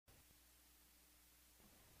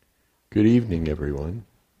Good evening, everyone.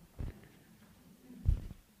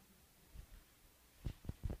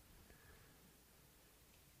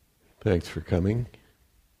 Thanks for coming.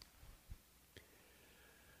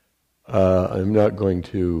 I'm not going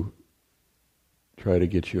to try to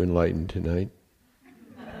get you enlightened tonight.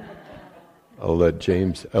 I'll let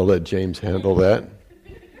James handle that.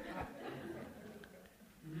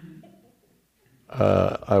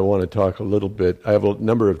 I want to talk a little bit. I have a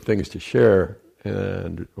number of things to share,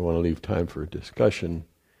 and I want to leave time for discussion.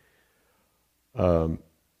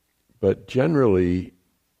 But generally,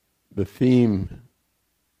 the theme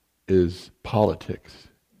is politics.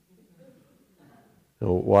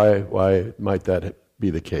 Now, why might that be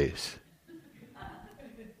the case?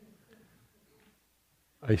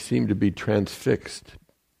 I seem to be transfixed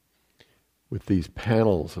with these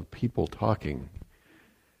panels of people talking.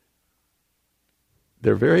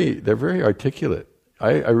 They're very articulate.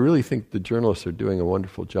 I really think the journalists are doing a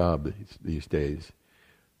wonderful job these days.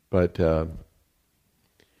 But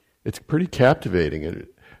it's pretty captivating. It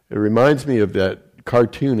reminds me of that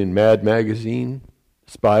cartoon in Mad Magazine,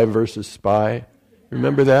 Spy versus Spy.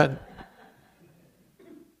 Remember that?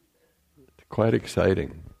 It's quite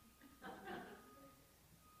exciting.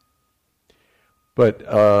 But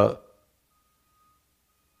a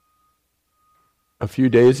few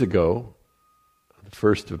days ago, the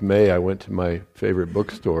 1st of May, I went to my favorite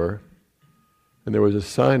bookstore, and there was a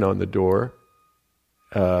sign on the door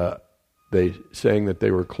saying that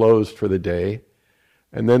they were closed for the day,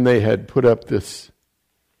 and then they had put up this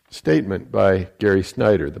statement by Gary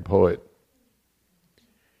Snyder, the poet.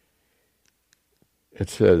 It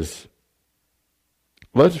says,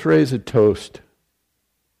 "Let's raise a toast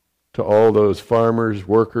to all those farmers,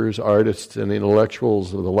 workers, artists, and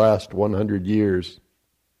intellectuals of the last 100 years.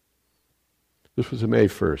 This was May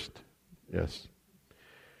 1st, yes.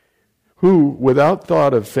 Who, without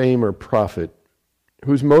thought of fame or profit,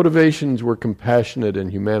 whose motivations were compassionate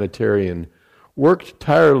and humanitarian, worked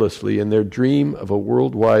tirelessly in their dream of a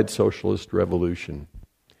worldwide socialist revolution,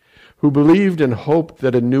 who believed and hoped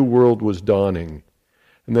that a new world was dawning,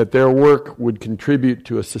 and that their work would contribute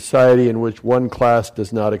to a society in which one class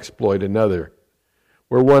does not exploit another,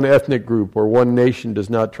 where one ethnic group or one nation does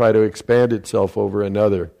not try to expand itself over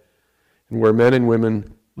another, and where men and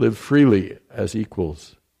women live freely as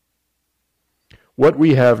equals. What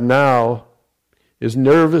we have now is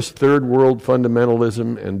nervous third world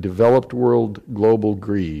fundamentalism and developed world global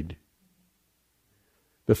greed.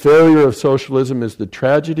 The failure of socialism is the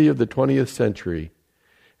tragedy of the 20th century,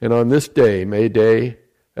 and on this day, May Day,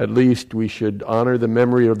 at least we should honor the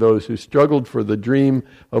memory of those who struggled for the dream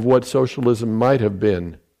of what socialism might have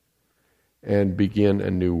been and begin a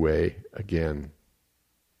new way again."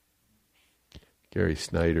 Gary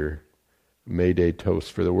Snyder, May Day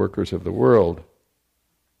toast for the workers of the world.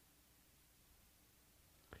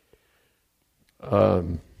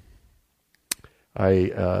 I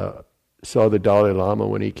saw the Dalai Lama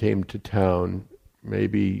when he came to town,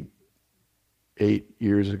 maybe 8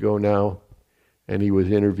 years ago now, and he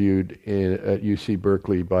was interviewed at UC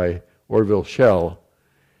Berkeley by Orville Schell,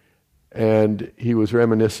 and he was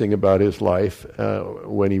reminiscing about his life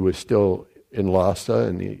when he was still in Lhasa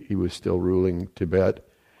and he was still ruling Tibet,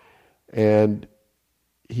 and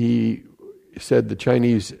he said the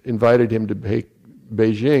Chinese invited him to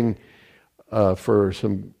Beijing for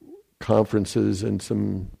some conferences and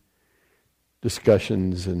some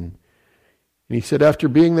discussions, and he said after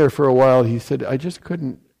being there for a while, he said, I just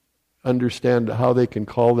couldn't understand how they can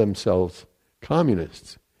call themselves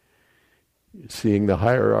communists, seeing the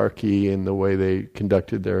hierarchy and the way they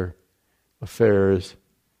conducted their affairs.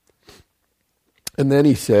 And then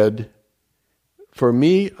he said, for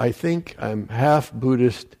me, I think I'm half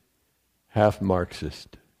Buddhist, half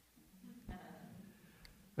Marxist.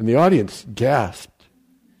 And the audience gasped.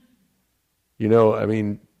 You know, I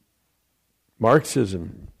mean,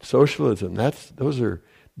 Marxism, socialism, those are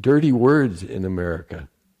dirty words in America.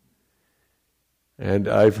 And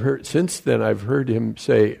since then I've heard him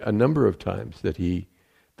say a number of times that he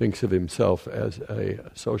thinks of himself as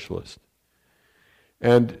a socialist.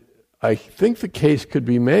 And I think the case could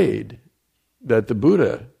be made that the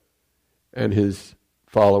Buddha and his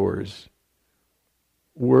followers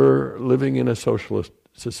were living in a socialist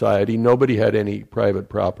society. Nobody had any private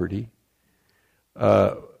property.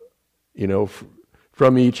 From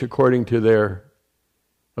each according to their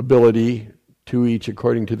ability, to each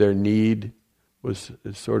according to their need, was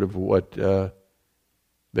sort of what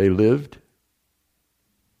they lived.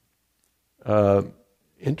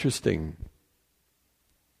 Interesting.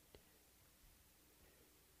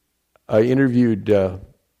 I interviewed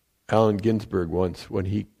Allen Ginsberg once when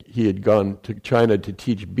he he had gone to China to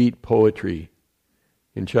teach beat poetry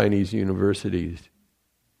in Chinese universities.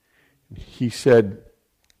 He said,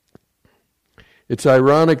 "It's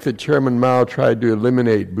ironic that Chairman Mao tried to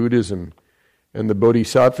eliminate Buddhism and the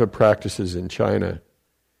Bodhisattva practices in China,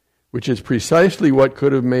 which is precisely what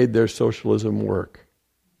could have made their socialism work.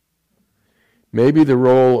 Maybe the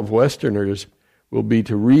role of Westerners will be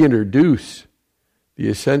to reintroduce the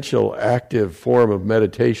essential active form of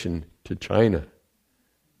meditation to China."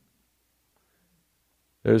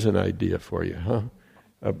 There's an idea for you, huh?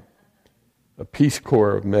 A Peace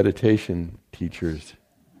Corps of meditation teachers.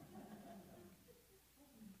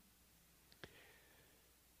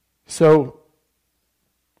 So,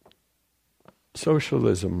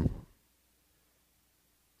 socialism.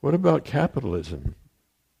 What about capitalism?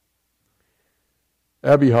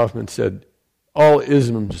 Abbie Hoffman said, all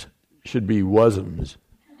isms should be wasms.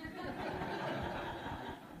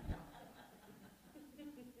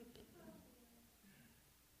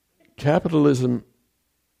 Capitalism,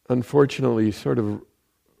 unfortunately, sort of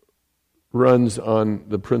runs on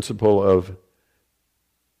the principle of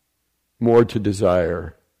more to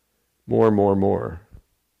desire, more.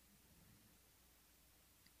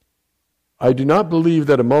 I do not believe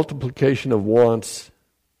that a multiplication of wants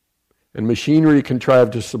and machinery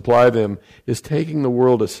contrived to supply them is taking the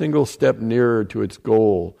world a single step nearer to its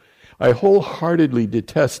goal. I wholeheartedly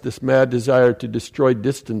detest this mad desire to destroy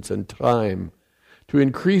distance and time, to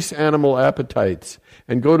increase animal appetites,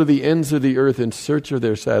 and go to the ends of the earth in search of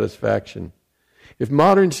their satisfaction. If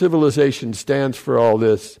modern civilization stands for all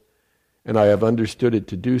this, and I have understood it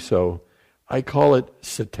to do so, I call it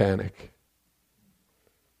satanic.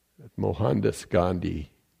 Mohandas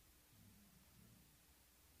Gandhi.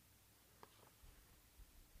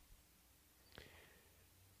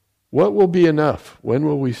 What will be enough? When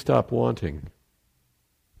will we stop wanting?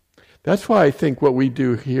 That's why I think what we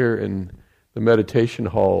do here in the meditation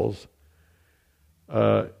halls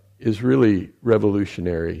is really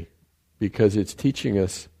revolutionary, because it's teaching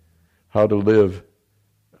us how to live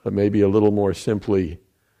maybe a little more simply,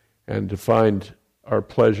 and to find our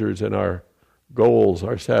pleasures and our goals,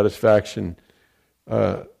 our satisfaction,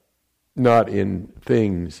 not in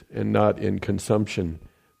things and not in consumption,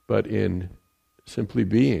 but in simply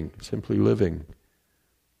being, simply living.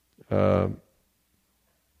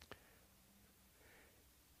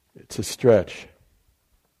 It's a stretch.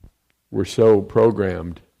 We're so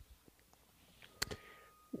programmed.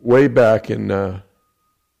 Way back in the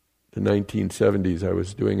 1970s, I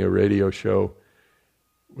was doing a radio show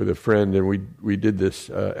with a friend, and we did this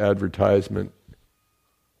advertisement.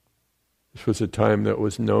 This was a time that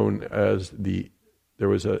was known as there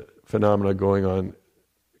was a phenomena going on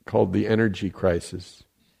called the energy crisis.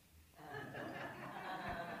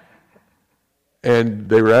 And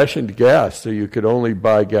they rationed gas, so you could only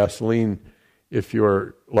buy gasoline if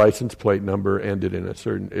your license plate number ended in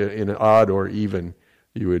in an odd or even.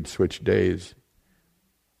 You would switch days.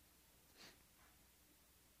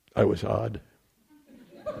 I was odd.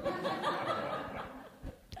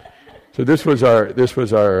 So this was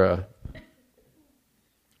our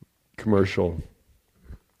commercial.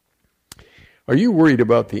 Are you worried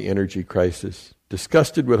about the energy crisis?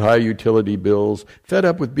 Disgusted with high utility bills? Fed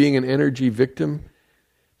up with being an energy victim?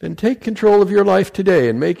 Then take control of your life today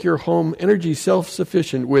and make your home energy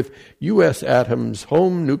self-sufficient with U.S. Atom's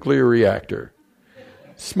home nuclear reactor.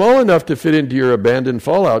 Small enough to fit into your abandoned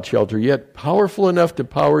fallout shelter, yet powerful enough to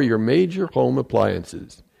power your major home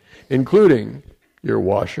appliances, including your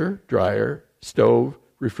washer, dryer, stove,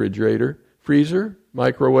 refrigerator, freezer,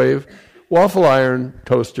 microwave, waffle iron,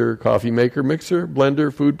 toaster, coffee maker, mixer,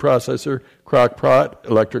 blender, food processor, crock pot,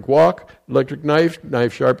 electric wok, electric knife,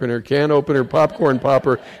 knife sharpener, can opener, popcorn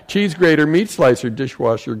popper, cheese grater, meat slicer,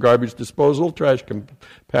 dishwasher, garbage disposal, trash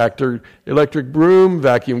compactor, electric broom,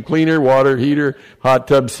 vacuum cleaner, water heater, hot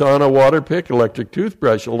tub, sauna, water pick, electric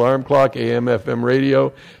toothbrush, alarm clock, AM, FM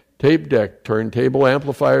radio, tape deck, turntable,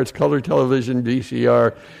 amplifiers, color television,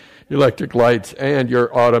 VCR, electric lights, and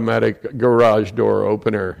your automatic garage door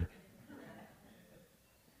opener.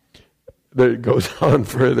 It goes on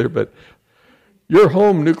further, but your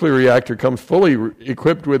home nuclear reactor comes fully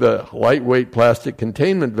equipped with a lightweight plastic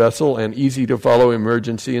containment vessel and easy-to-follow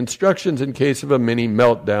emergency instructions in case of a mini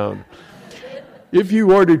meltdown. If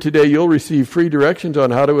you order today, you'll receive free directions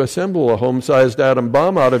on how to assemble a home-sized atom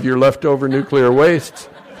bomb out of your leftover nuclear wastes,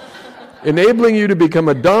 enabling you to become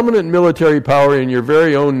a dominant military power in your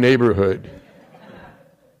very own neighborhood.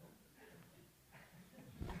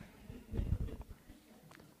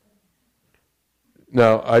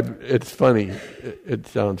 Now, it's funny. It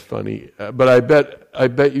sounds funny, but I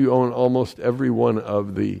bet you own almost every one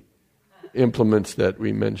of the implements that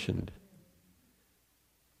we mentioned.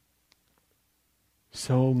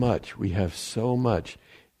 So much. We have so much.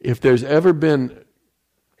 If there's ever been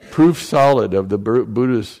proof solid of the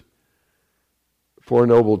Buddha's Four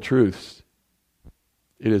Noble Truths,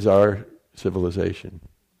 it is our civilization.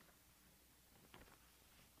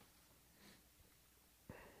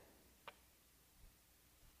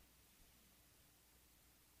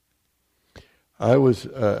 I was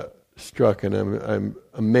struck, and I'm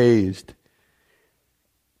amazed.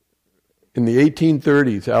 In the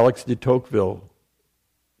 1830s, Alex de Tocqueville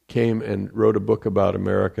came and wrote a book about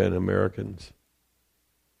America and Americans.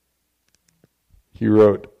 He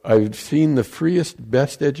wrote, "I've seen the freest,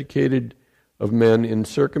 best educated of men in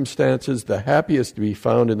circumstances the happiest to be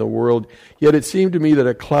found in the world, yet it seemed to me that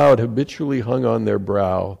a cloud habitually hung on their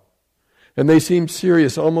brow, and they seemed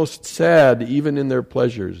serious, almost sad, even in their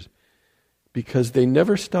pleasures, because they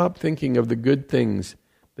never stop thinking of the good things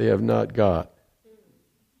they have not got."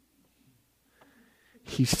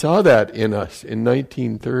 He saw that in us in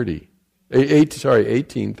 1830.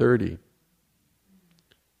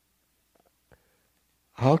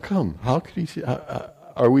 How come? How could he see?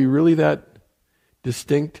 Are we really that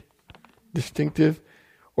distinctive?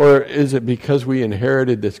 Or is it because we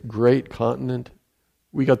inherited this great continent?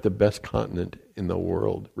 We got the best continent in the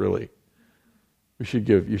world, really. You should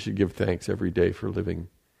give thanks every day for living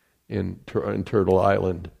in Turtle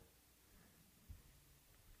Island.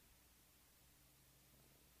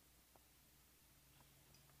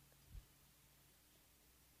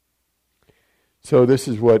 So this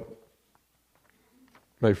is what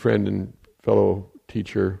my friend and fellow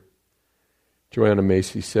teacher Joanna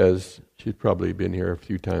Macy says. She's probably been here a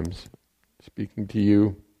few times speaking to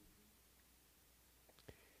you.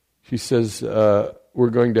 She says, we're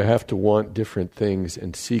going to have to want different things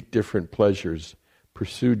and seek different pleasures,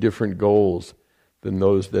 pursue different goals than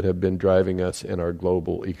those that have been driving us in our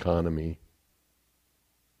global economy.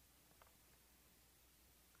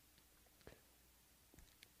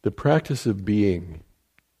 The practice of being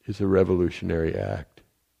is a revolutionary act.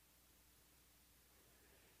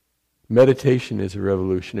 Meditation is a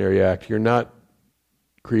revolutionary act. You're not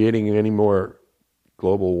creating any more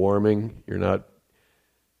global warming. You're not,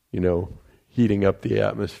 heating up the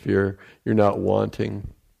atmosphere. You're not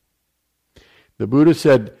wanting. The Buddha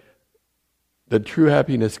said that true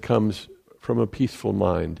happiness comes from a peaceful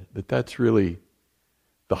mind, that's really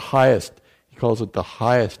the highest, he calls it the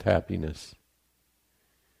highest happiness.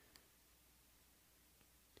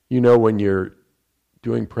 When you're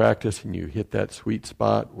doing practice and you hit that sweet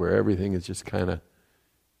spot where everything is just kind of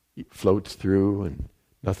floats through and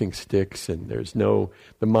nothing sticks and the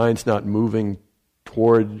mind's not moving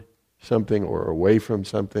toward something or away from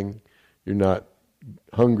something. You're not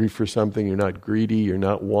hungry for something. You're not greedy. You're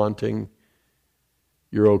not wanting.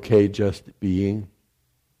 You're okay just being.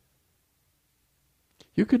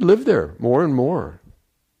 You could live there more and more.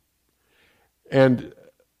 And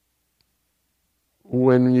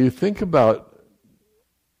when you think about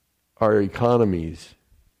our economies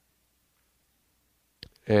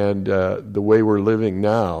and the way we're living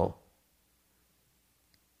now,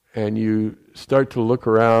 and you start to look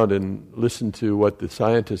around and listen to what the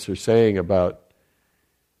scientists are saying about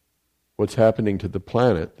what's happening to the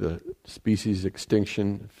planet, the species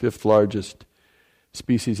extinction, fifth largest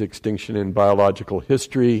species extinction in biological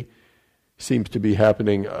history, seems to be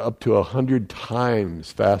happening up to 100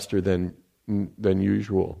 times faster than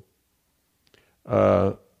usual.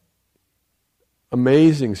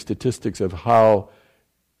 Amazing statistics of how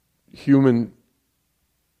human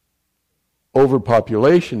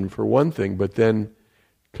overpopulation, for one thing, but then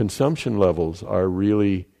consumption levels are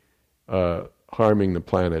really harming the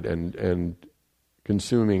planet and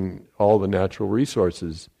consuming all the natural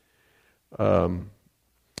resources. We're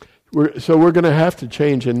going to have to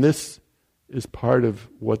change, and this is part of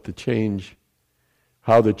what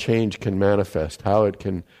how the change can manifest, how it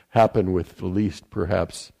can happen with the least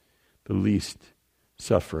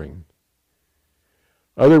suffering.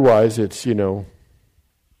 Otherwise, it's,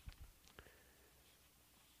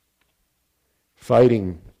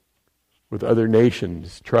 fighting with other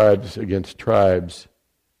nations, tribes against tribes.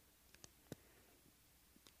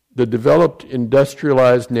 The developed,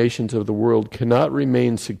 industrialized nations of the world cannot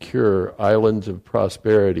remain secure islands of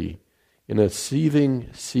prosperity in a seething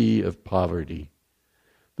sea of poverty.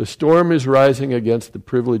 The storm is rising against the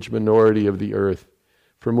privileged minority of the earth,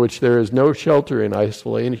 from which there is no shelter in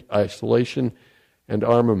isolation and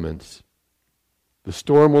armaments. The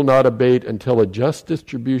storm will not abate until a just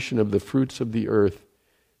distribution of the fruits of the earth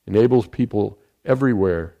enables people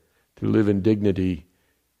everywhere to live in dignity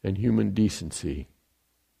and human decency.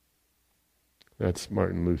 That's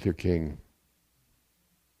Martin Luther King.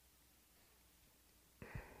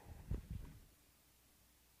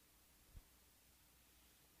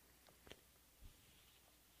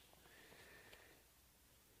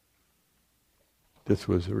 This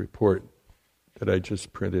was a report that I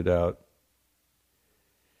just printed out.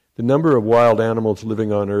 The number of wild animals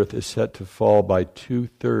living on Earth is set to fall by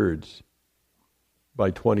 2/3 by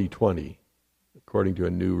 2020, according to a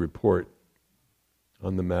new report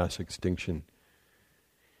on the mass extinction.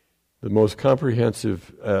 The most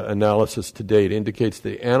comprehensive analysis to date indicates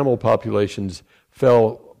the animal populations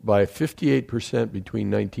fell by 58% between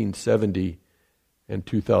 1970 and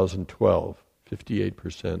 2012.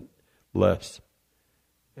 58% less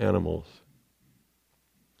animals,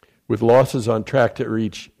 with losses on track to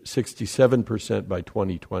reach 67% by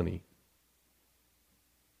 2020.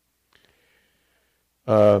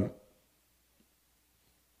 Well,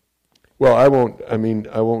 I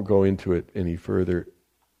won't go into it any further.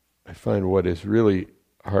 I find what is really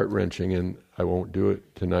heart-wrenching, and I won't do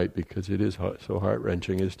it tonight because it is so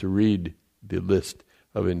heart-wrenching, is to read the list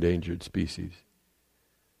of endangered species.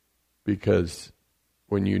 Because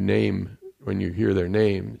when you hear their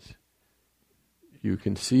names, you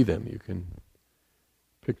can see them, you can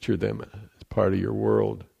picture them as part of your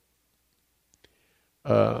world.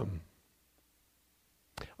 I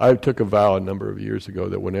took a vow a number of years ago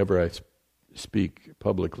that whenever I speak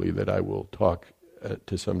publicly that I will talk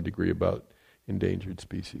to some degree about endangered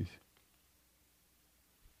species.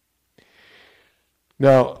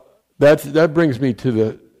 Now, that brings me to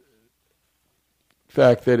the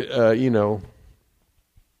fact that,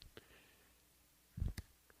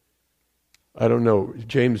 I don't know,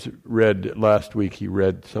 James read last week, he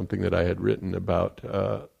read something that I had written about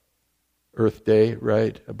Earth Day,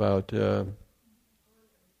 right? About on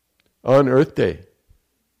Earth Day.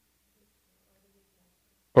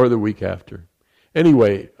 Or the week after.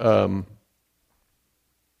 Anyway,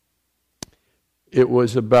 it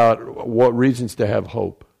was about what reasons to have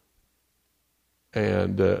hope.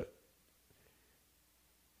 And there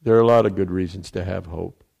are a lot of good reasons to have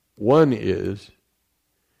hope. One is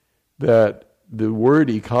that the word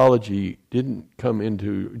ecology didn't come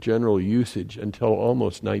into general usage until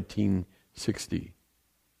almost 1960.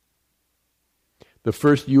 The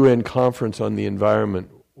first UN conference on the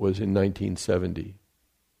environment was in 1970.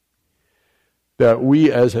 That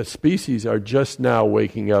we as a species are just now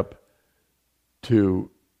waking up to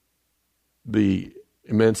the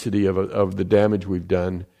immensity of the damage we've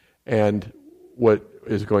done and what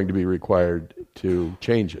is going to be required to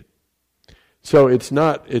change it. So it's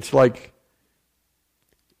like,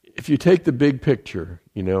 if you take the big picture,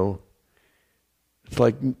 it's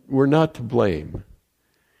like we're not to blame.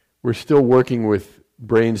 We're still working with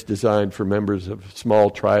brains designed for members of small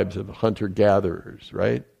tribes of hunter-gatherers,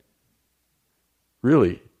 right?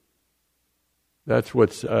 Really. That's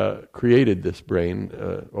what's created this brain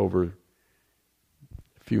over a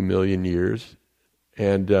few million years.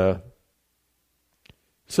 And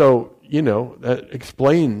so, that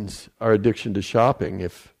explains our addiction to shopping.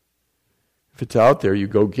 If it's out there, you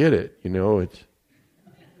go get it. It's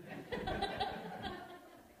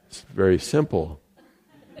very simple.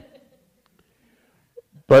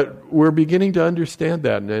 But we're beginning to understand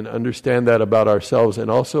that, and understand that about ourselves,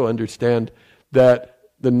 and also understand that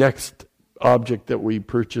the next object that we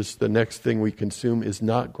purchase, the next thing we consume, is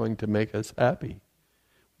not going to make us happy.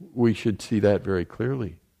 We should see that very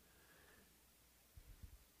clearly.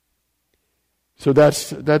 So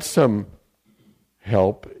that's some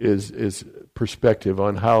help, is perspective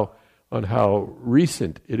on how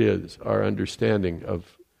recent it is, our understanding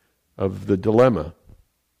of the dilemma.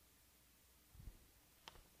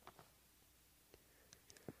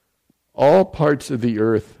 All parts of the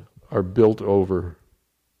earth are built over,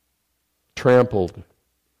 trampled,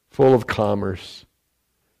 full of commerce.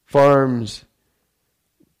 Farms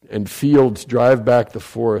and fields drive back the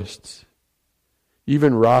forests.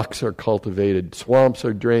 Even rocks are cultivated. Swamps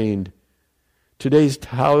are drained. Today's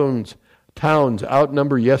towns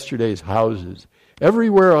outnumber yesterday's houses.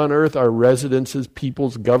 Everywhere on earth are residences,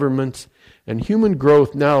 peoples, governments, and human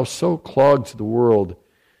growth now so clogs the world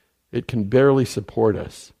it can barely support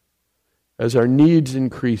us. As our needs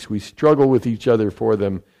increase, we struggle with each other for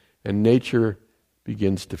them, and nature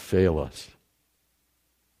begins to fail us.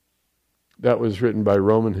 That was written by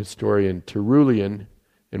Roman historian Tertullian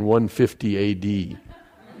in 150 A.D.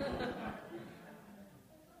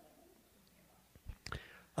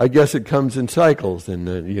 I guess it comes in cycles, and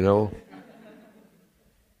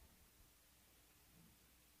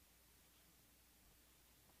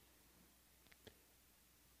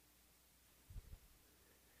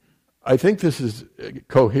I think this is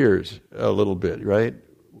coheres a little bit, right?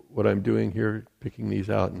 What I'm doing here, picking these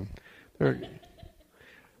out. And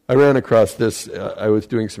I ran across this. I was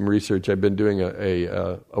doing some research. I've been doing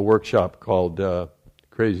a workshop called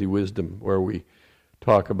Crazy Wisdom, where we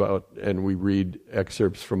talk about and we read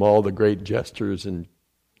excerpts from all the great jesters and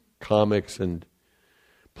comics and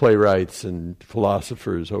playwrights and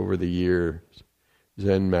philosophers over the years,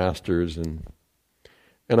 Zen masters, and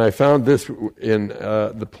I found this in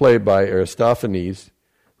the play by Aristophanes,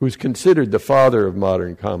 who's considered the father of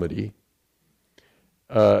modern comedy.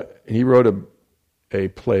 He wrote a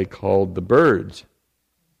play called The Birds,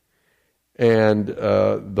 and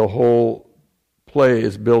the whole play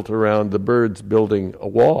is built around the birds building a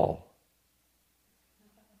wall.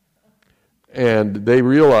 And they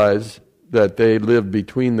realize that they live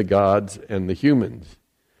between the gods and the humans.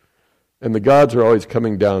 And the gods are always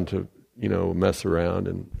coming down to, mess around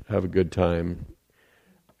and have a good time.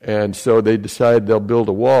 And so they decide they'll build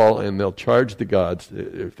a wall and they'll charge the gods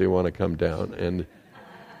if they want to come down.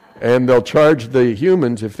 And they'll charge the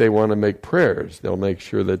humans if they want to make prayers. They'll make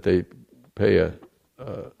sure that they pay a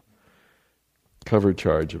cover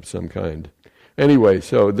charge of some kind. Anyway,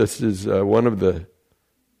 so this is one of the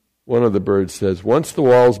birds says, once the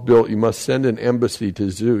wall's built, you must send an embassy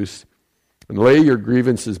to Zeus and lay your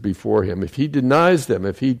grievances before him. If he denies them,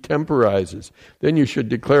 if he temporizes, then you should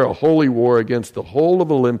declare a holy war against the whole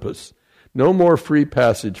of Olympus. No more free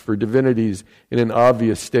passage for divinities in an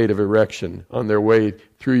obvious state of erection on their way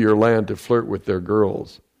through your land to flirt with their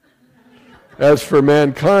girls. As for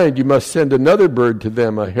mankind, you must send another bird to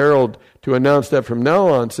them, a herald, to announce that from now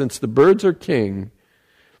on, since the birds are king,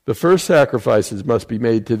 the first sacrifices must be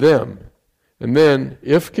made to them, and then,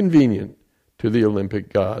 if convenient, to the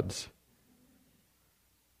Olympic gods.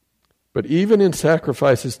 But even in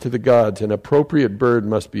sacrifices to the gods, an appropriate bird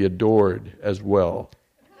must be adored as well.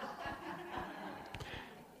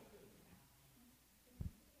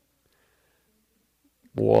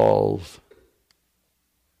 Walls.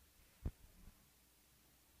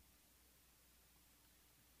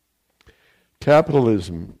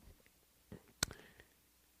 Capitalism.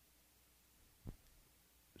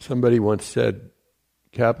 Somebody once said,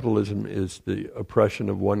 capitalism is the oppression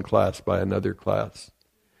of one class by another class,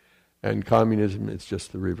 and communism is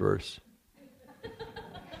just the reverse.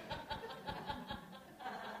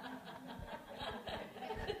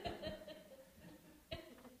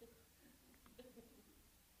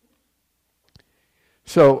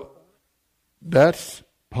 So that's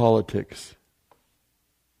politics.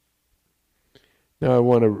 Now I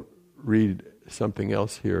want to read something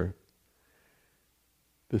else here.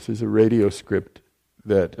 This is a radio script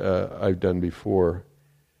that I've done before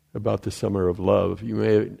about the Summer of Love. You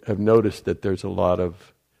may have noticed that there's a lot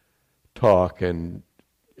of talk and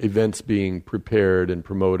events being prepared and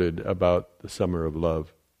promoted about the Summer of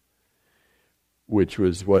Love, which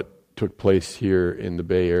was what took place here in the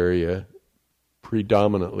Bay Area,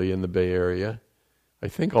 predominantly in the Bay Area, I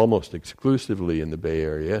think almost exclusively in the Bay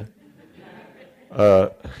Area,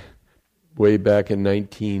 way back in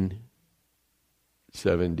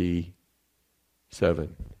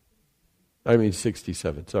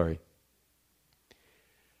 67, sorry.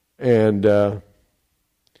 And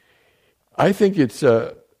I think it's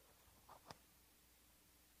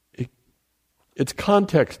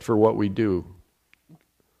context for what we do.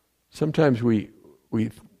 Sometimes we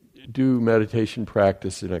do meditation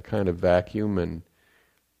practice in a kind of vacuum and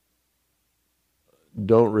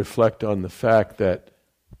don't reflect on the fact that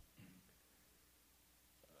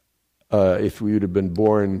if we would have been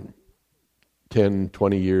born 10,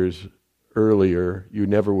 20 years earlier, you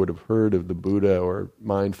never would have heard of the Buddha or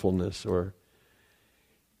mindfulness, or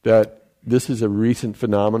that this is a recent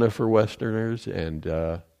phenomena for Westerners, and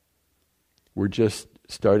we're just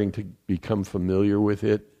starting to become familiar with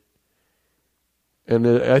it. And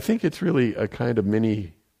I think it's really a kind of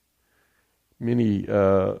mini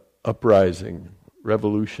uprising,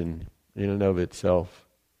 revolution in and of itself.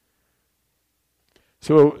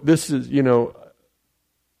 So this is,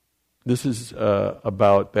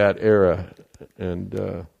 about that era,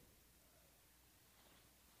 and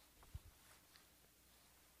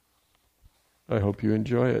I hope you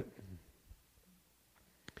enjoy it.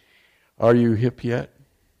 Are you hip yet?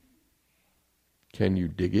 Can you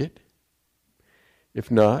dig it? If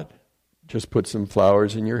not, just put some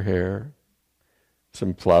flowers in your hair,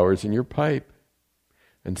 some flowers in your pipe.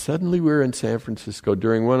 And suddenly we're in San Francisco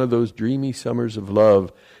during one of those dreamy summers of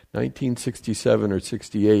love, 1967 or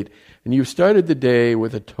 68, and you've started the day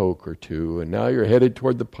with a toke or two, and now you're headed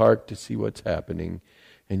toward the park to see what's happening,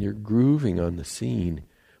 and you're grooving on the scene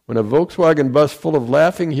when a Volkswagen bus full of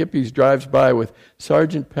laughing hippies drives by with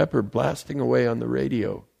Sergeant Pepper blasting away on the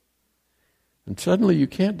radio. And suddenly you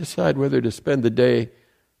can't decide whether to spend the day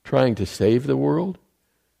trying to save the world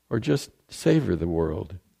or just savor the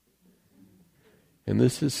world. And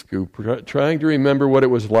this is Scoop, trying to remember what it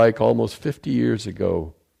was like almost 50 years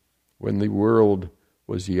ago when the world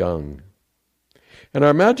was young. And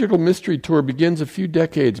our Magical Mystery Tour begins a few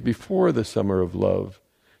decades before the Summer of Love,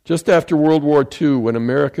 just after World War II, when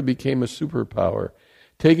America became a superpower,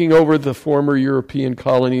 taking over the former European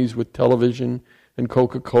colonies with television and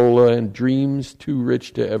Coca-Cola and dreams too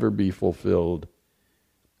rich to ever be fulfilled.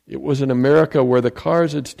 It was an America where the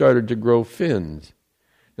cars had started to grow fins,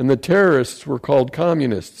 and the terrorists were called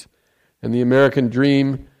communists, and the American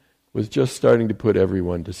dream was just starting to put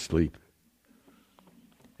everyone to sleep.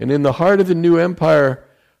 And in the heart of the new empire,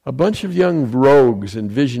 a bunch of young rogues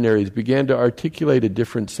and visionaries began to articulate a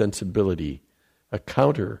different sensibility, a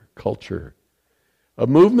counter-culture, a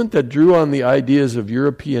movement that drew on the ideas of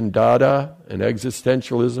European Dada and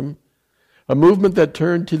existentialism, a movement that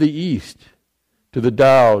turned to the East, to the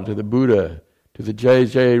Tao, to the Buddha, to the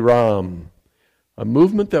J.J. Ram, a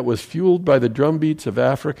movement that was fueled by the drumbeats of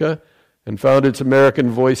Africa and found its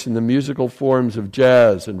American voice in the musical forms of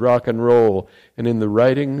jazz and rock and roll and in the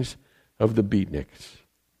writings of the beatniks.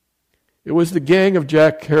 It was the gang of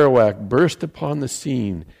Jack Kerouac burst upon the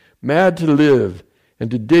scene, mad to live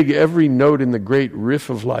and to dig every note in the great riff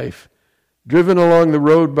of life, driven along the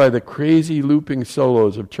road by the crazy looping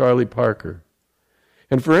solos of Charlie Parker.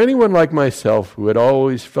 And for anyone like myself, who had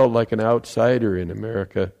always felt like an outsider in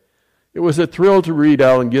America, it was a thrill to read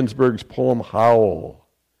Allen Ginsberg's poem Howl,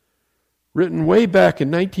 written way back in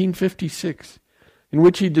 1956, in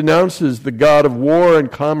which he denounces the god of war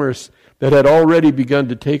and commerce that had already begun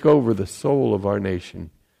to take over the soul of our nation.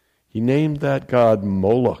 He named that god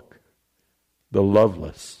Moloch, the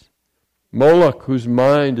loveless. Moloch, whose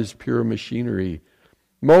mind is pure machinery.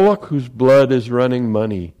 Moloch, whose blood is running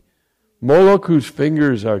money. Moloch, whose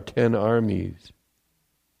fingers are 10 armies.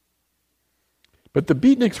 But the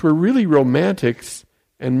beatniks were really romantics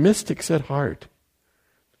and mystics at heart.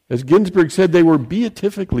 As Ginsberg said, they were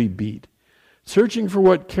beatifically beat, searching for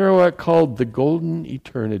what Kerouac called the golden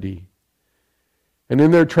eternity. And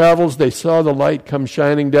in their travels, they saw the light come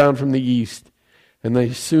shining down from the east, and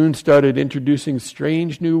they soon started introducing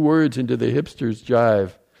strange new words into the hipsters'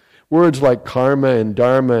 jive. Words like karma and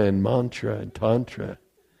dharma and mantra and tantra.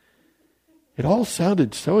 It all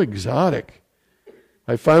sounded so exotic.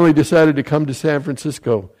 I finally decided to come to San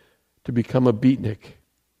Francisco to become a beatnik.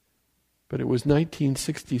 But it was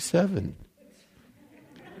 1967.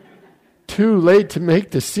 Too late to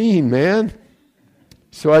make the scene, man.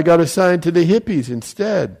 So I got assigned to the hippies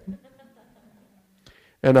instead.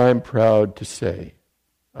 And I'm proud to say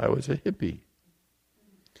I was a hippie.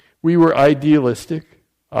 We were idealistic,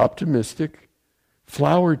 optimistic,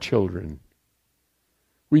 flower children.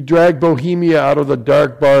 We dragged Bohemia out of the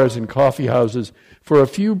dark bars and coffee houses for a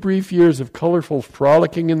few brief years of colorful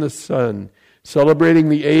frolicking in the sun, celebrating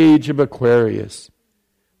the age of Aquarius,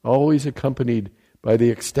 always accompanied by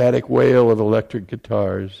the ecstatic wail of electric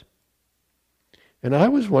guitars. And I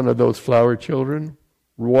was one of those flower children,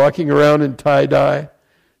 walking around in tie-dye,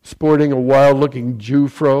 sporting a wild-looking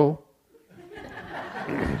Jew-fro.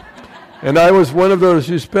 And I was one of those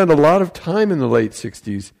who spent a lot of time in the late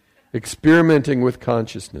 60s experimenting with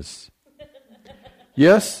consciousness.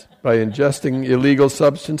 Yes, by ingesting illegal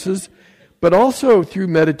substances, but also through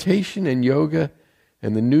meditation and yoga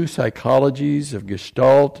and the new psychologies of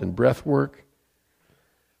Gestalt and breath work.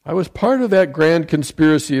 I was part of that grand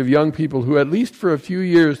conspiracy of young people who, at least for a few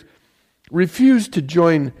years, refused to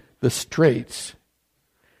join the straights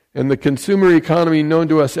and the consumer economy known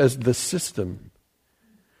to us as the system.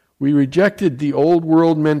 We rejected the old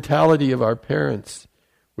world mentality of our parents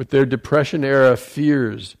with their Depression-era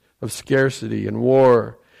fears of scarcity and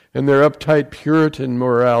war and their uptight Puritan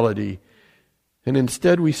morality. And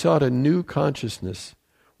instead we sought a new consciousness,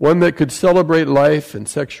 one that could celebrate life and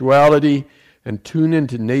sexuality and tune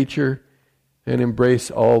into nature and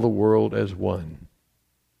embrace all the world as one.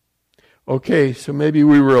 Okay, so maybe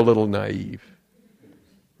we were a little naive.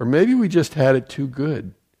 Or maybe we just had it too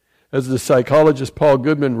good. As the psychologist Paul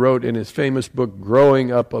Goodman wrote in his famous book,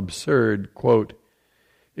 Growing Up Absurd, quote,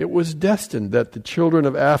 "It was destined that the children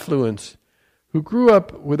of affluence who grew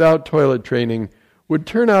up without toilet training would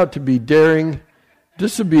turn out to be daring,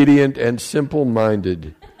 disobedient, and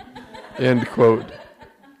simple-minded." End quote.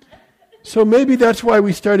 So maybe that's why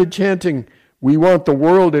we started chanting, "We want the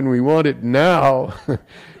world and we want it now."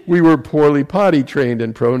 We were poorly potty trained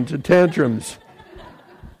and prone to tantrums.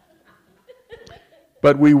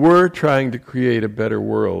 But we were trying to create a better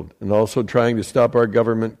world and also trying to stop our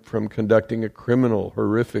government from conducting a criminal,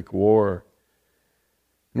 horrific war.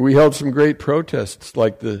 And we held some great protests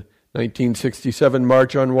like the 1967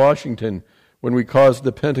 March on Washington when we caused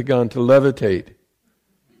the Pentagon to levitate.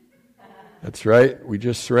 That's right, we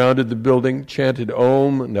just surrounded the building, chanted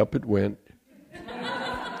Om, and up it went.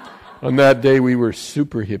 On that day we were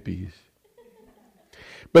super hippies.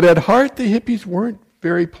 But at heart the hippies weren't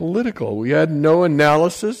very political. We had no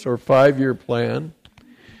analysis or 5-year plan.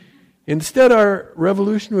 Instead, our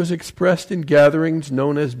revolution was expressed in gatherings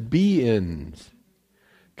known as be-ins,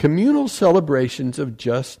 communal celebrations of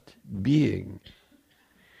just being.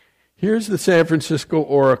 Here's the San Francisco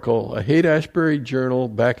Oracle, a Haight-Ashbury journal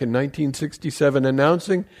back in 1967,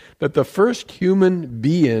 announcing that the first human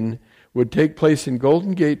be-in would take place in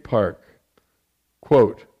Golden Gate Park.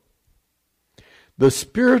 Quote, "The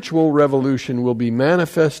spiritual revolution will be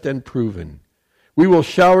manifest and proven. We will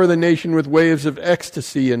shower the nation with waves of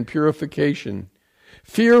ecstasy and purification.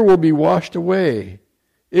 Fear will be washed away.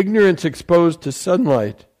 Ignorance exposed to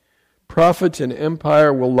sunlight. Prophets and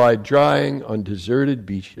empire will lie drying on deserted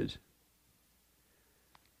beaches."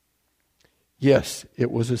 Yes,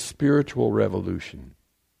 it was a spiritual revolution.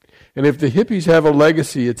 And if the hippies have a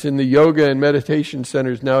legacy, it's in the yoga and meditation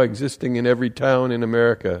centers now existing in every town in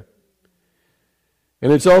America.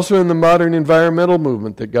 And it's also in the modern environmental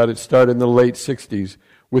movement that got its start in the late 60s,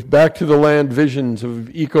 with back to the land visions of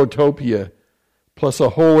ecotopia, plus a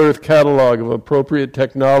whole earth catalog of appropriate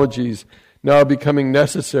technologies now becoming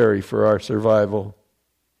necessary for our survival.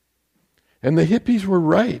 And the hippies were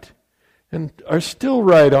right, and are still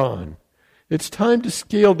right on. It's time to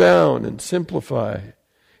scale down and simplify.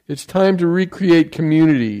 It's time to recreate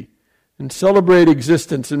community and celebrate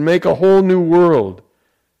existence and make a whole new world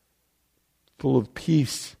full of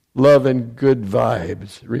peace, love, and good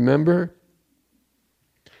vibes. Remember?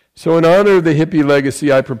 So in honor of the hippie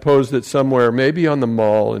legacy, I propose that somewhere, maybe on the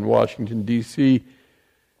Mall in Washington, D.C.,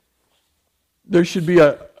 there should be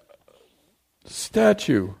a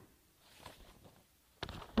statue.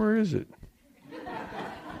 Where is it?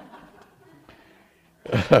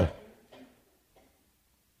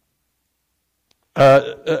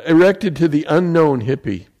 Erected to the unknown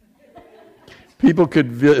hippie. People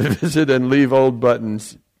could visit and leave old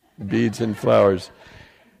buttons, beads, and flowers.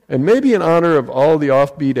 And maybe in honor of all the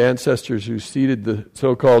offbeat ancestors who seeded the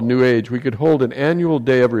so-called New Age, we could hold an annual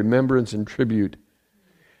day of remembrance and tribute.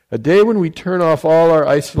 A day when we turn off all our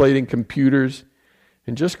isolating computers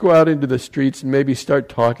and just go out into the streets and maybe start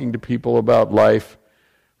talking to people about life,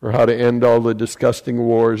 or how to end all the disgusting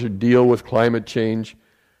wars, or deal with climate change.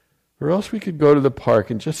 Or else we could go to the park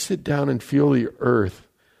and just sit down and feel the earth,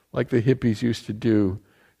 like the hippies used to do,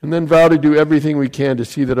 and then vow to do everything we can to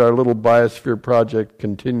see that our little biosphere project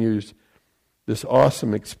continues this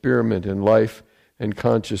awesome experiment in life and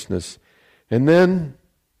consciousness. And then,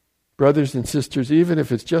 brothers and sisters, even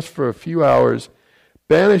if it's just for a few hours,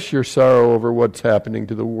 banish your sorrow over what's happening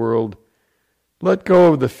to the world. Let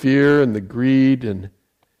go of the fear and the greed and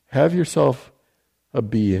have yourself a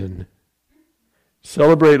be-in.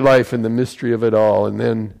 Celebrate life and the mystery of it all, and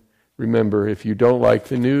then remember, if you don't like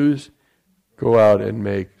the news, go out and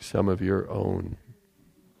make some of your own.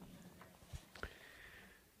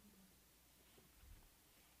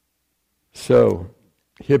 So,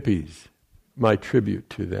 hippies, my tribute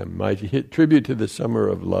to them, my tribute to the summer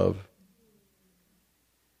of love.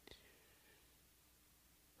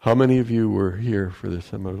 How many of you were here for the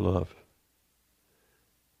summer of love?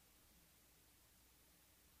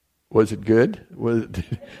 Was it good?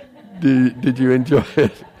 Did you enjoy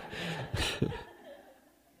it?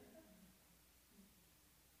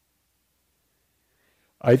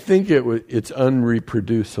 I think it's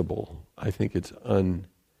unreproducible. I think it's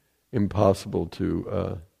impossible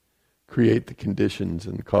to create the conditions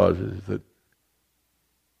and causes that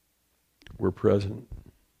were present.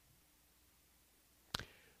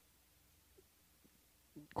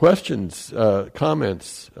 Questions,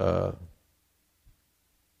 comments,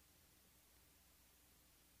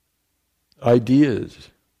 ideas,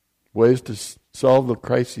 ways to solve the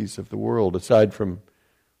crises of the world, aside from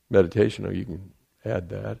meditation. Or you can add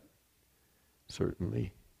that,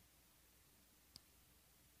 certainly.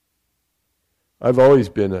 I've always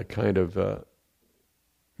been a kind of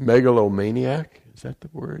megalomaniac. Is that the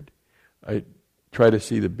word? I try to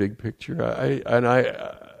see the big picture.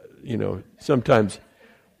 Sometimes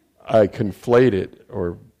I conflate it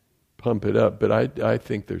or pump it up, but I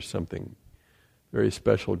think there's something very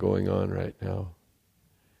special going on right now.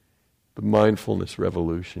 The mindfulness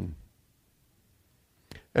revolution.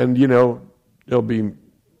 And, there'll be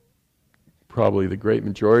probably the great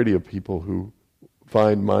majority of people who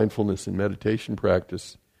find mindfulness and meditation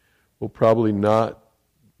practice will probably not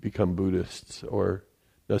become Buddhists or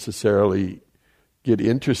necessarily get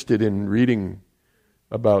interested in reading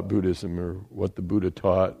about Buddhism or what the Buddha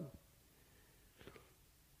taught,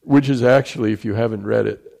 which is actually, if you haven't read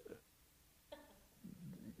it,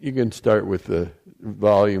 you can start with the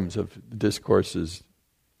volumes of discourses,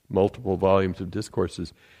 multiple volumes of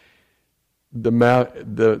discourses.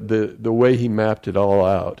 The way he mapped it all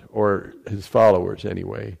out, or his followers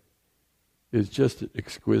anyway, is just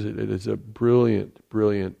exquisite. It is a brilliant,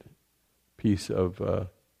 brilliant piece of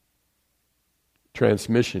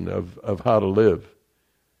transmission of how to live.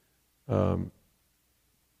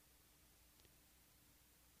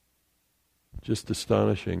 Just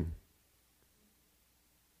astonishing.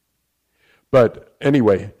 But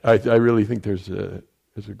anyway, I really think there's a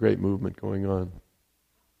great movement going on.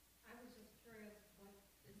 I was just curious, what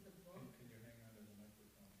is the book? Can you hang on to the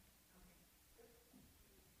microphone? Okay.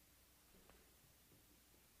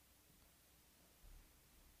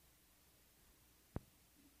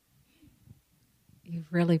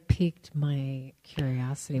 You've really piqued my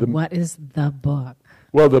curiosity. What is the book?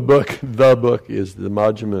 Well, the book is the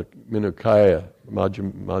Majjhima Nikaya,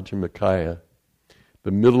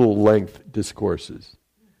 the middle length discourses,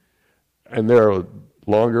 and there are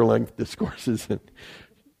longer length discourses,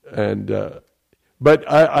 but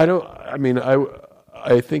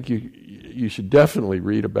I think you should definitely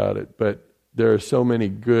read about it. But there are so many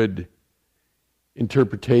good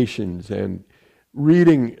interpretations, and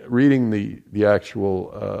reading the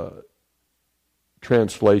actual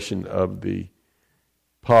translation of the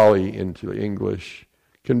Pali into English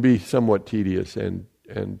can be somewhat tedious, and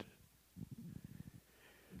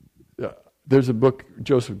there's a book,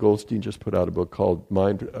 Joseph Goldstein just put out a book called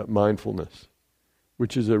Mindfulness,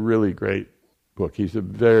 which is a really great book. He's a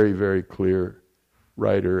very, very clear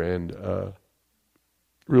writer, and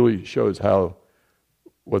really shows how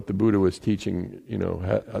what the Buddha was teaching,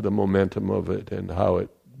 the momentum of it and how it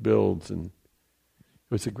builds, and it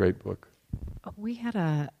was a great book. We had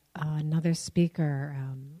another speaker,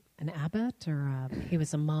 an abbot, or he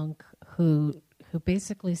was a monk, who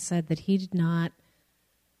basically said that he did not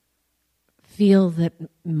feel that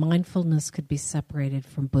mindfulness could be separated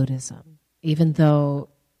from Buddhism, even though,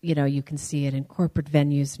 you can see it in corporate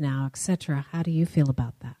venues now, etc. How do you feel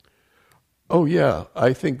about that? Oh yeah,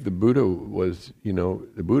 I think the Buddha wasn't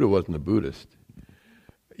a Buddhist.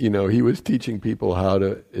 He was teaching people how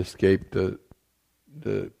to escape the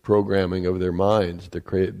programming of their minds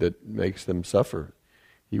that makes them suffer.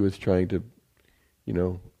 He was trying to,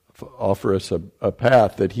 offer us a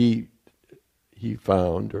path that he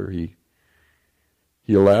found, or he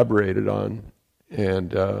elaborated on,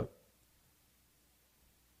 and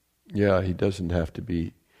he doesn't have to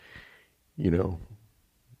be,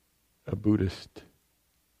 a Buddhist.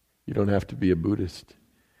 You don't have to be a Buddhist.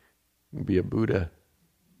 You can be a Buddha.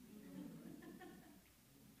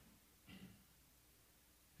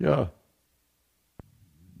 Yeah.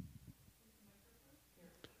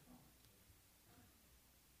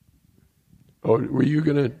 Oh, were you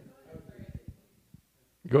going to?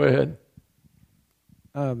 Go ahead.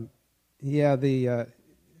 One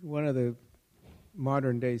of the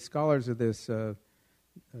modern day scholars of this,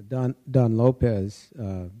 Don Lopez,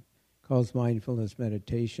 calls mindfulness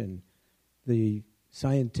meditation the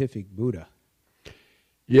scientific Buddha.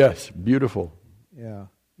 Yes, beautiful. Yeah,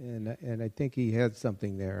 and I think he had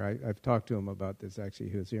something there. I've talked to him about this, actually.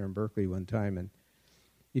 He was here in Berkeley one time, and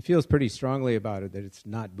he feels pretty strongly about it, that it's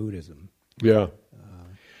not Buddhism. Yeah.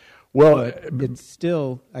 It's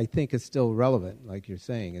still, I think it's still relevant, like you're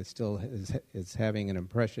saying. It still is having an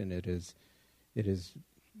impression. It is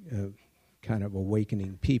kind of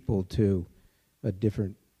awakening people to a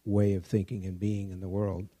different way of thinking and being in the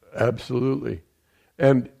world. Absolutely.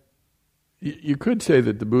 And you could say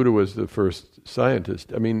that the Buddha was the first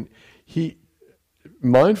scientist. I mean,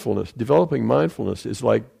 developing mindfulness is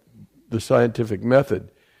like the scientific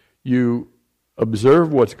method. You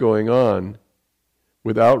observe what's going on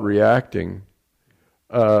without reacting,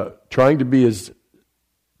 trying to be as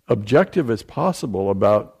objective as possible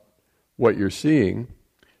about what you're seeing.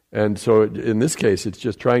 And so in this case, it's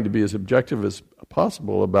just trying to be as objective as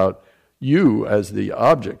possible about you as the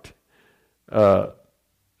object,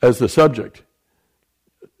 as the subject.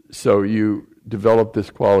 So you develop this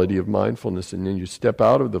quality of mindfulness, and then you step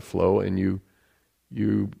out of the flow, and you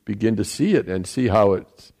begin to see it and see how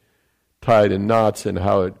it's tied in knots and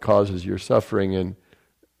how it causes your suffering. And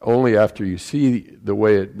only after you see the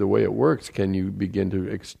way it works can you begin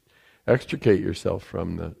to extricate yourself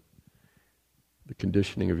from the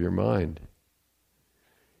conditioning of your mind.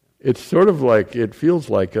 It's sort of like, it feels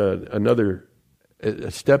like another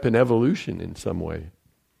a step in evolution in some way.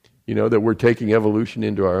 You know, that we're taking evolution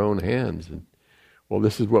into our own hands. And, well,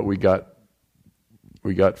 this is what we got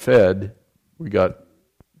fed, we got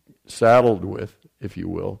saddled with, if you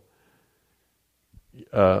will.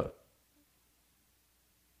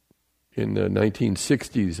 In the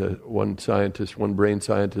 1960s, one brain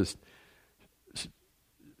scientist,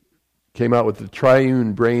 came out with the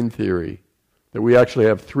triune brain theory, that we actually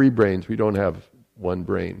have three brains. We don't have one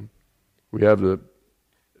brain. We have the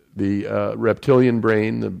reptilian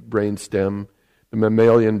brain, the brain stem, the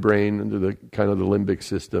mammalian brain, under the kind of the limbic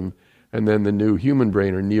system, and then the new human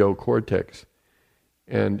brain, or neocortex.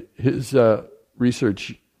 And his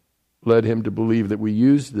research led him to believe that we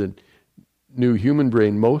use the new human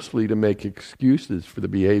brain mostly to make excuses for the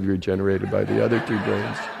behavior generated by the other two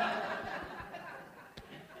brains.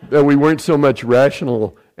 That we weren't so much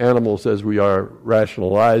rational animals as we are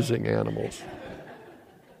rationalizing animals.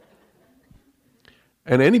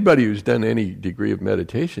 And anybody who's done any degree of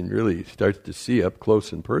meditation really starts to see up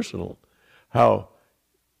close and personal how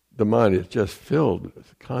the mind is just filled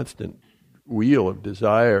with a constant wheel of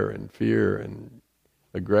desire and fear and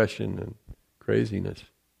aggression and craziness.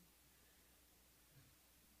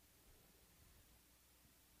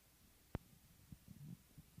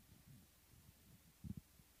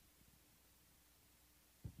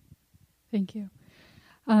 Thank you.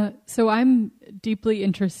 So I'm deeply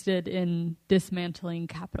interested in dismantling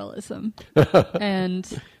capitalism.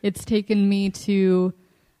 And it's taken me to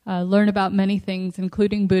learn about many things,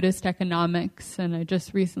 including Buddhist economics. And I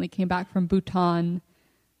just recently came back from Bhutan,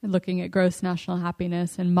 looking at gross national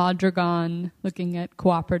happiness, and Madragon, looking at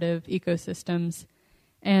cooperative ecosystems.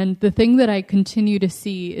 And the thing that I continue to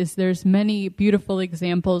see is there's many beautiful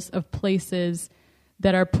examples of places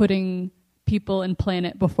that are putting people and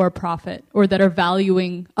planet before profit, or that are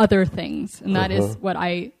valuing other things. And that is what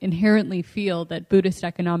I inherently feel that Buddhist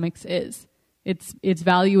economics is. It's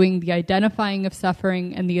valuing the identifying of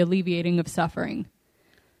suffering and the alleviating of suffering.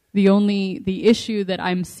 The issue that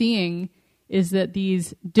I'm seeing is that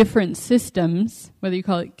these different systems, whether you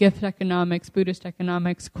call it gift economics, Buddhist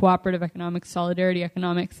economics, cooperative economics, solidarity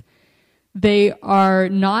economics, they are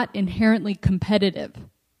not inherently competitive.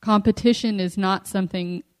 Competition is not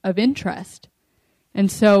something of interest.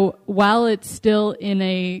 And so while it's still in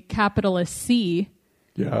a capitalist C,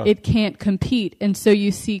 it can't compete. And so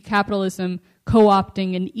you see capitalism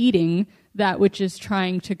co-opting and eating that which is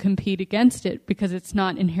trying to compete against it because it's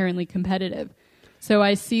not inherently competitive. So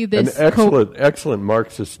I see this... An excellent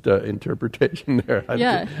Marxist interpretation there.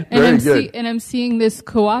 Yeah, Very good. And I'm seeing this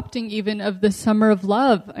co-opting even of the summer of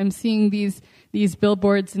love. I'm seeing these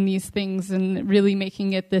billboards and these things and really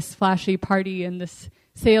making it this flashy party and this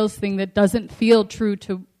sales thing that doesn't feel true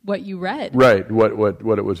to what you read. Right, what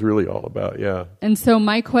it was really all about, yeah. And so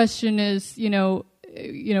my question is,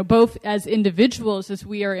 both as individuals, as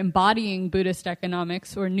we are embodying Buddhist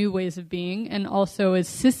economics or new ways of being, and also as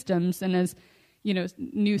systems and as,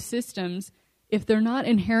 new systems, if they're not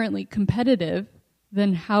inherently competitive,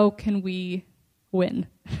 then how can we win?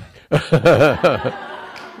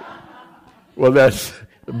 Well, that's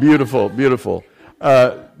beautiful, beautiful.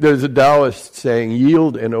 There's a Taoist saying,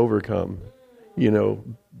 yield and overcome.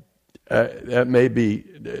 That may be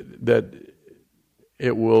that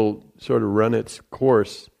it will sort of run its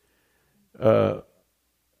course on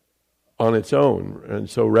its own. And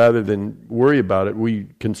so rather than worry about it, we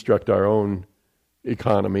construct our own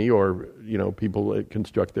economy, or, people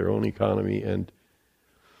construct their own economy. And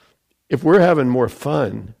if we're having more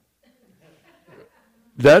fun,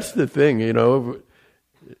 that's the thing,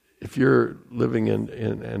 if you're living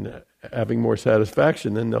and having more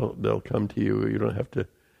satisfaction, then they'll come to you. You don't have to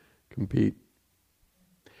compete.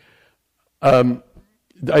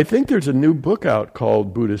 I think there's a new book out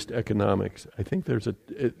called Buddhist Economics. I think there's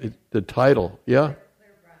the title. Yeah?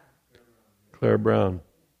 Claire Brown.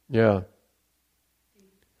 Yeah.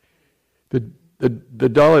 The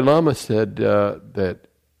Dalai Lama said that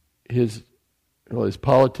his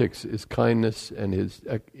politics is kindness and his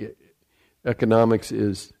economics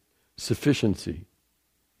is sufficiency.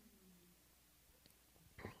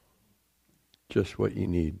 Just what you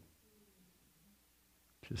need.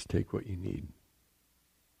 Just take what you need.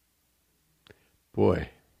 Boy,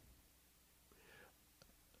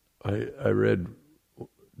 I read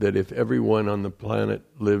that if everyone on the planet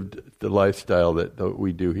lived the lifestyle that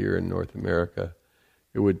we do here in North America,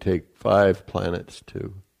 it would take 5 planets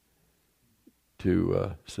to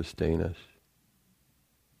sustain us,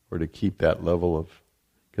 or to keep that level of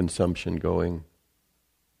consumption going.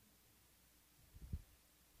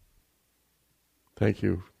 Thank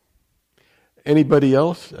you. Anybody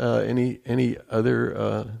else? Any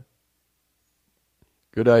other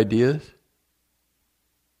Good ideas?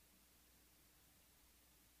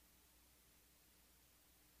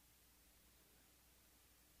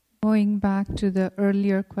 Going back to the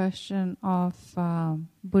earlier question of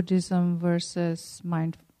Buddhism versus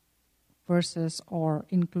or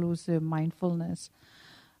inclusive mindfulness,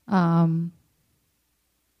 can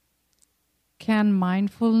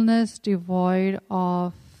mindfulness devoid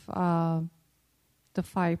of the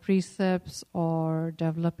 5 precepts or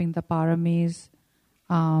developing the paramis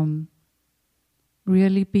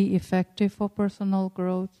really be effective for personal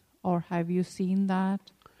growth, or have you seen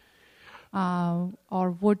that?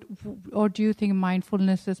 Or do you think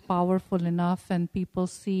mindfulness is powerful enough and people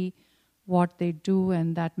see what they do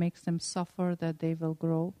and that makes them suffer, that they will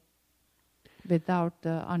grow without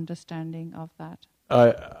the understanding of that?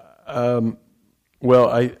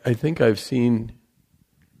 I think I've seen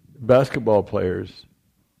basketball players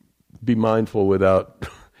be mindful without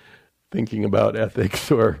thinking about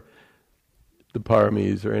ethics or the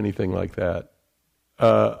paramis or anything like that.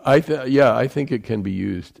 I think it can be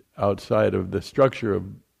used outside of the structure of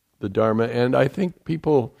the Dharma, and I think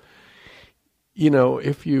people,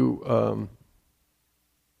 if you're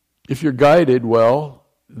guided well,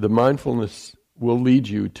 the mindfulness will lead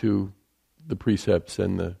you to the precepts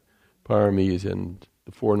and the paramis and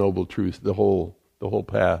the Four Noble Truths. The whole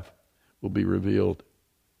path will be revealed.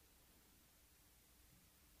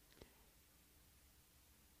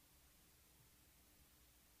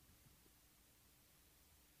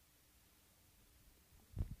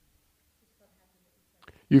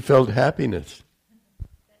 You felt happiness.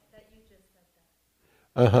 That you just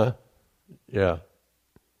said that. Yeah.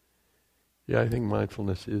 Yeah, I think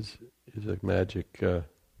mindfulness is a magic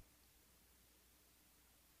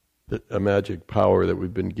power that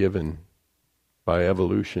we've been given by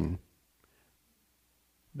evolution.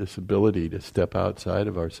 This ability to step outside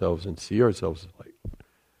of ourselves and see ourselves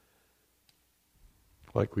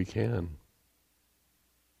like we can.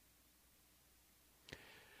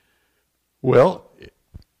 Well,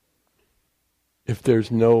 if there's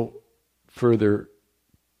no further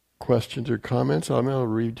questions or comments, I'm going to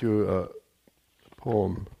read you a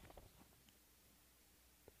poem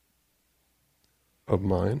of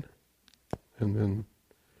mine, and then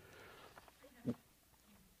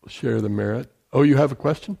share the merit. Oh, you have a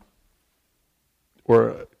question? Or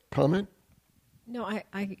a comment? No,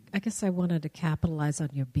 I guess I wanted to capitalize on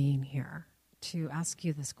your being here to ask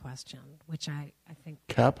you this question, which I think...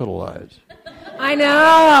 Capitalize. I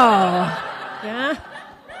know! Yeah?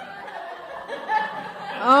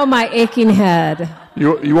 Oh, my aching head.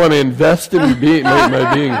 You want to invest in my being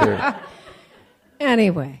here.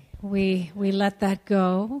 Anyway, we let that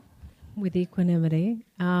go with equanimity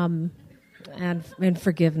and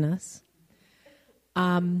forgiveness.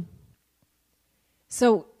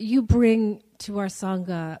 So you bring to our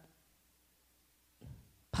Sangha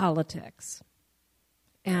politics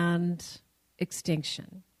and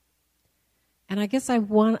extinction. And I guess I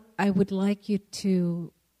would like you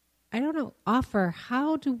to, offer,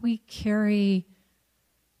 how do we carry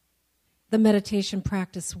the meditation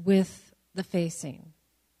practice with the facing?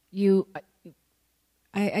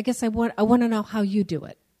 I guess I want to know how you do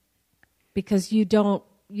it, because you don't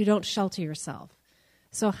shelter yourself.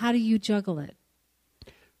 So how do you juggle it?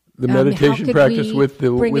 The meditation practice with the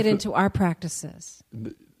bring it into our practices.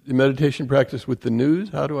 The meditation practice with the news.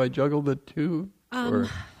 How do I juggle the two?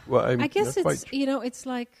 I guess it's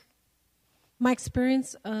like my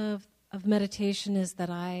experience of meditation is that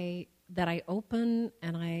I open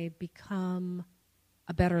and I become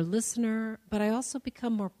a better listener, but I also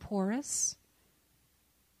become more porous.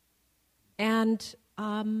 And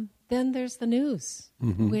then there's the news,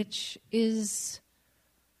 which is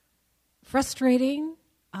frustrating,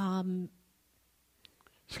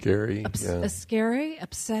 scary, scary,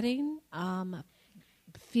 upsetting,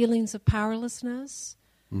 feelings of powerlessness,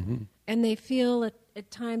 and they feel at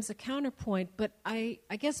times a counterpoint. But I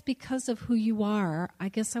guess because of who you are, I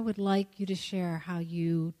guess I would like you to share how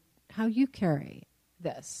you carry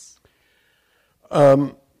this.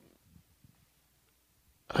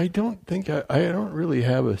 I don't think I don't really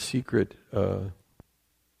have a secret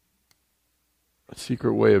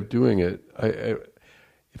way of doing it.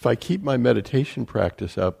 If I keep my meditation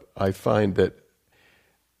practice up, I find that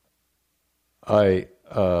I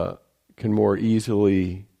can more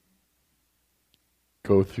easily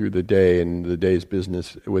go through the day and the day's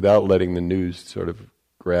business without letting the news sort of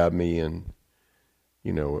grab me and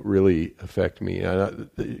really affect me.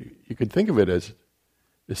 You could think of it as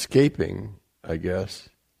escaping, I guess.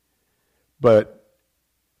 But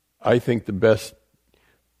I think the best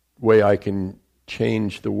way I can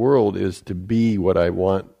change the world is to be what I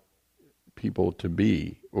want people to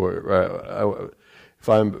be, or if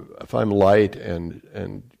I'm light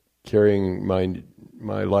and carrying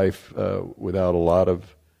my life without a lot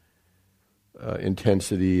of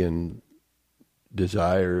intensity and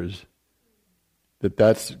desires,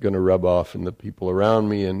 that's going to rub off in the people around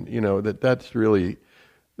me, and that's really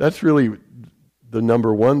the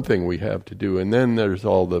number one thing we have to do. And then there's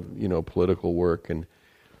all the political work, and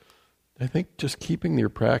I think just keeping your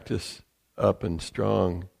practice up and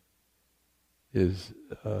strong is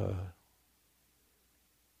the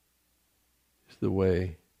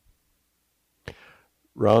way.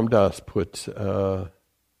 Ram Dass puts,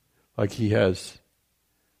 like he has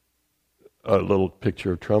a little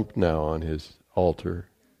picture of Trump now on his altar.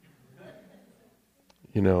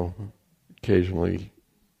 Occasionally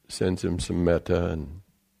sends him some metta, and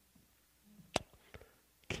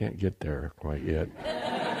can't get there quite yet.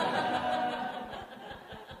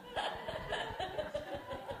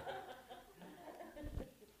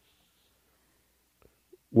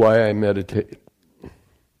 Why I meditate?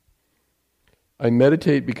 I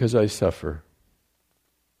meditate because I suffer.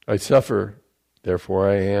 I suffer, therefore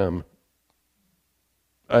I am.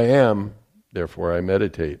 I am, therefore I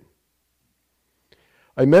meditate.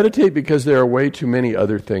 I meditate because there are way too many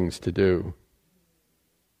other things to do.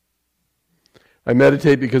 I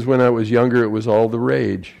meditate because when I was younger it was all the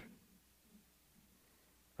rage.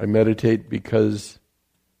 I meditate because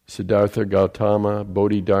Siddhartha Gautama,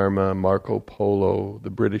 Bodhidharma, Marco Polo, the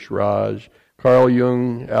British Raj, Carl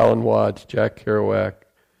Jung, Alan Watts, Jack Kerouac,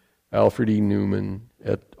 Alfred E. Newman,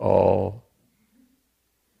 et al.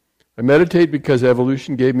 I meditate because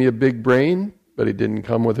evolution gave me a big brain, but it didn't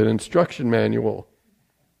come with an instruction manual.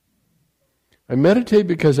 I meditate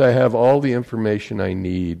because I have all the information I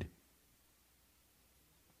need.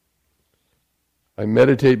 I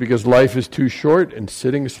meditate because life is too short and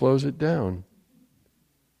sitting slows it down.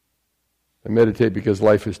 I meditate because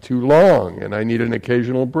life is too long and I need an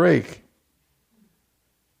occasional break.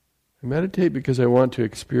 I meditate because I want to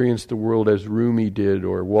experience the world as Rumi did,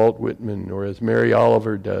 or Walt Whitman, or as Mary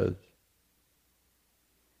Oliver does.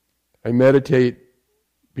 I meditate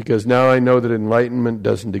because now I know that enlightenment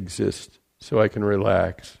doesn't exist, so I can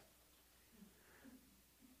relax.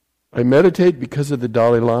 I meditate because of the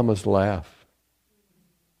Dalai Lama's laugh.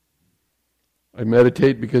 I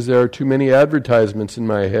meditate because there are too many advertisements in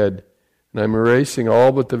my head, and I'm erasing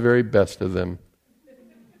all but the very best of them.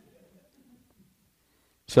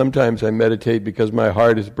 Sometimes I meditate because my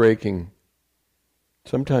heart is breaking.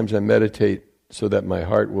 Sometimes I meditate so that my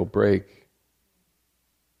heart will break.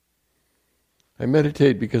 I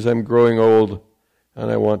meditate because I'm growing old and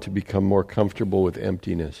I want to become more comfortable with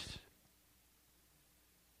emptiness.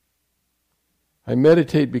 I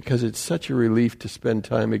meditate because it's such a relief to spend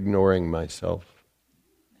time ignoring myself.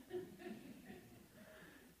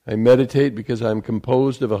 I meditate because I'm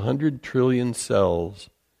composed of 100 trillion cells,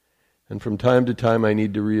 and from time to time I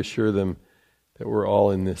need to reassure them that we're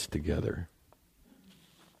all in this together.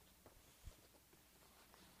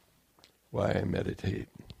 Why I meditate.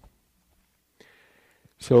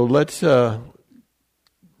 So let's do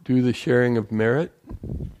the sharing of merit.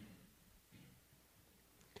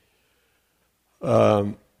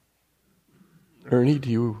 Ernie, do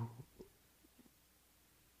you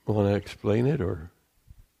want to explain it or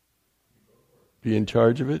be in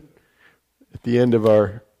charge of it? At the end of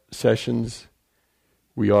our sessions,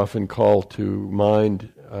 we often call to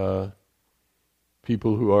mind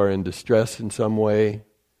people who are in distress in some way,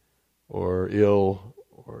 or ill,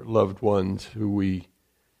 or loved ones who we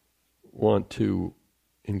want to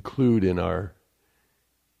include in our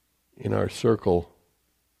circle,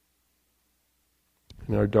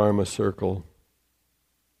 in our Dharma circle.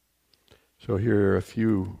 So here are a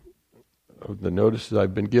few of the notices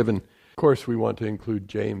I've been given. Of course, we want to include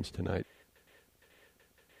James tonight.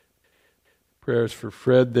 Prayers for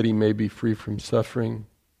Fred, that he may be free from suffering.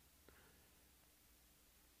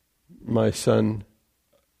 My son,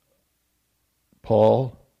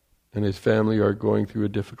 Paul, and his family are going through a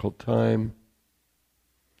difficult time.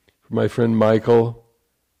 For my friend Michael,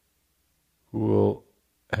 who will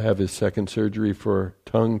have his second surgery for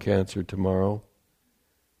tongue cancer tomorrow.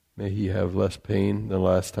 May he have less pain than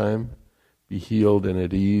last time, be healed and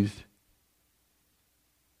at ease.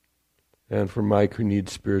 And for Mike, who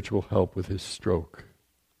needs spiritual help with his stroke.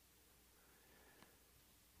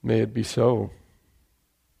 May it be so.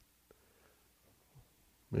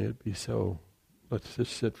 May it be so. Let's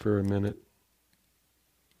just sit for a minute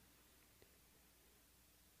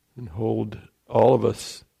and hold all of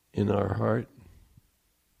us in our heart.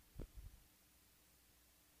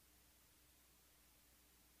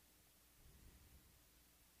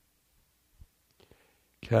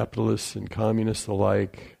 capitalists and communists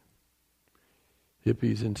alike,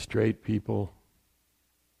 hippies and straight people.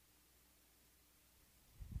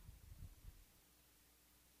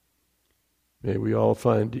 May we all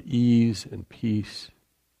find ease and peace.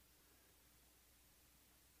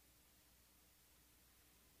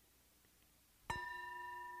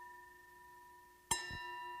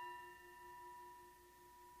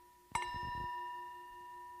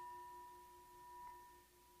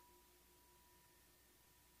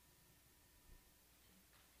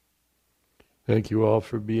 Thank you all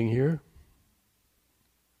for being here.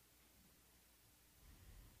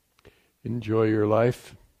 Enjoy your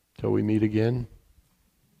life till we meet again.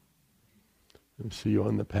 And see you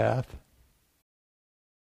on the path.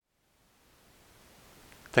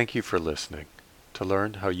 Thank you for listening. To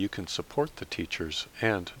learn how you can support the teachers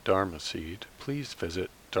and Dharma Seed, please visit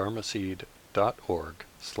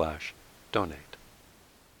dharmaseed.org/donate.